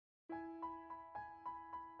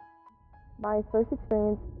My first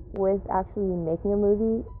experience with actually making a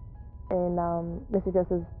movie in Mr.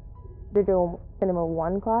 Joseph's Digital Cinema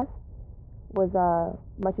 1 class was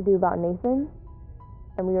Much Ado About Nathan,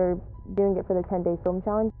 and we were doing it for the 10-day film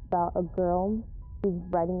challenge about a girl who's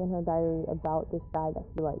writing in her diary about this guy that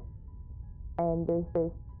she likes. And there's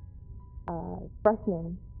this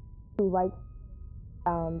freshman who likes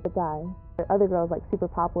the guy. The other girl's like super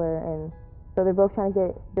popular, and so they're both trying to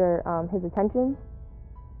get his attention,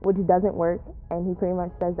 which doesn't work, and he pretty much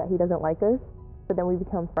says that he doesn't like us, but then we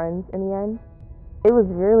become friends in the end. It was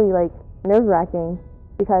really like nerve-wracking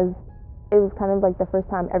because it was kind of like the first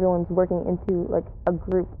time everyone's working into like a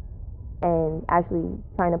group and actually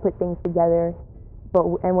trying to put things together,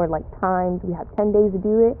 and we're like timed, we have 10 days to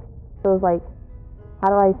do it, so it was like, how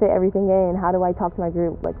do I fit everything in? How do I talk to my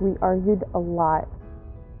group? Like, we argued a lot,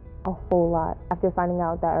 a whole lot. After finding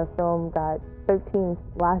out that our film got 13th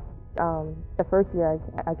the first year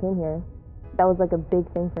I came here, that was like a big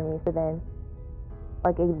thing for me. So then,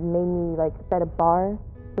 like, it made me like set a bar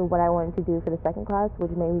to what I wanted to do for the second class, which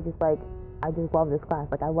made me just like, I just love this class.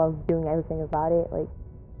 Like, I love doing everything about it. Like,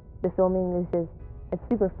 the filming is just, it's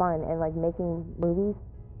super fun, and like making movies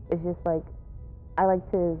is just like, I like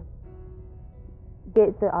to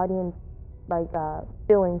get the audience like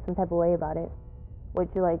feeling some type of way about it, which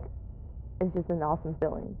like is just an awesome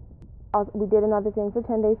feeling. Also, we did another thing for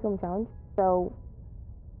 10 Day Film Challenge. So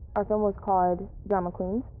our film was called Drama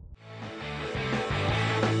Queens.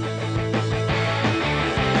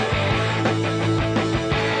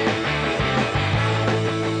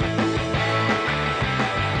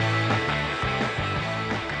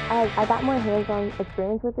 I got more hands-on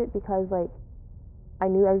experience with it because like I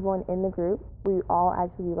knew everyone in the group. We all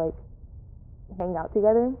actually like hang out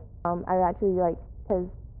together. I actually like, because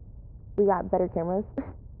we got better cameras,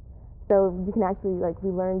 so you can actually like,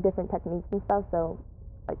 we learned different techniques and stuff. So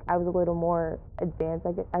like I was a little more advanced,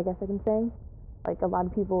 I guess I can say. Like a lot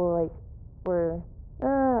of people like were,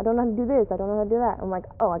 I don't know how to do this, I don't know how to do that. I'm like,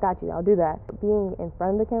 oh, I got you, I'll do that. Being in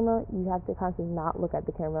front of the camera, you have to constantly not look at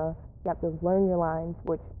the camera. You have to learn your lines,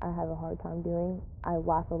 which I have a hard time doing. I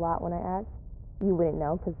laugh a lot when I act. You wouldn't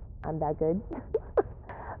know because I'm that good.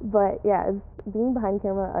 But yeah, being behind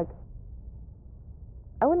camera, like,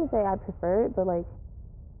 I wouldn't say I prefer it, but like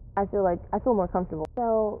I feel more comfortable.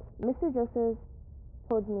 So Mr. Joseph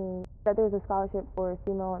told me that there's a scholarship for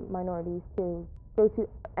female minorities to go to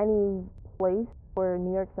any place for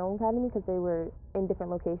New York Film Academy because they were in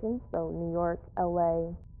different locations, so New York,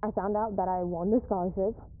 LA. I found out that I won the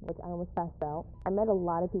scholarship, which I almost passed out. I met a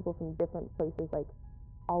lot of people from different places, like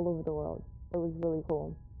all over the world. It was really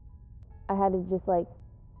cool. I had to just like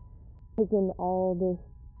take in all this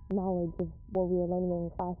knowledge of what we were learning in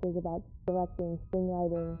classes about directing,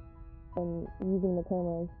 screenwriting, and using the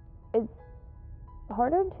cameras. It's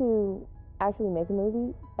harder to actually make a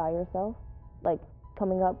movie by yourself, like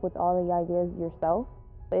coming up with all the ideas yourself.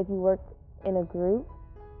 But if you work in a group,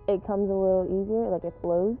 it comes a little easier, like it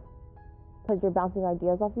flows, because you're bouncing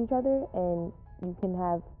ideas off each other, and you can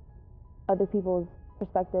have other people's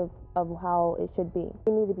perspective of how it should be.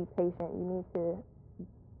 You need to be patient. You need to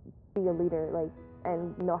be a leader, like,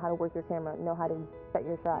 and know how to work your camera, know how to set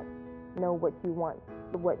your shots, know what you want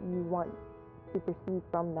to perceive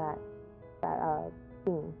from that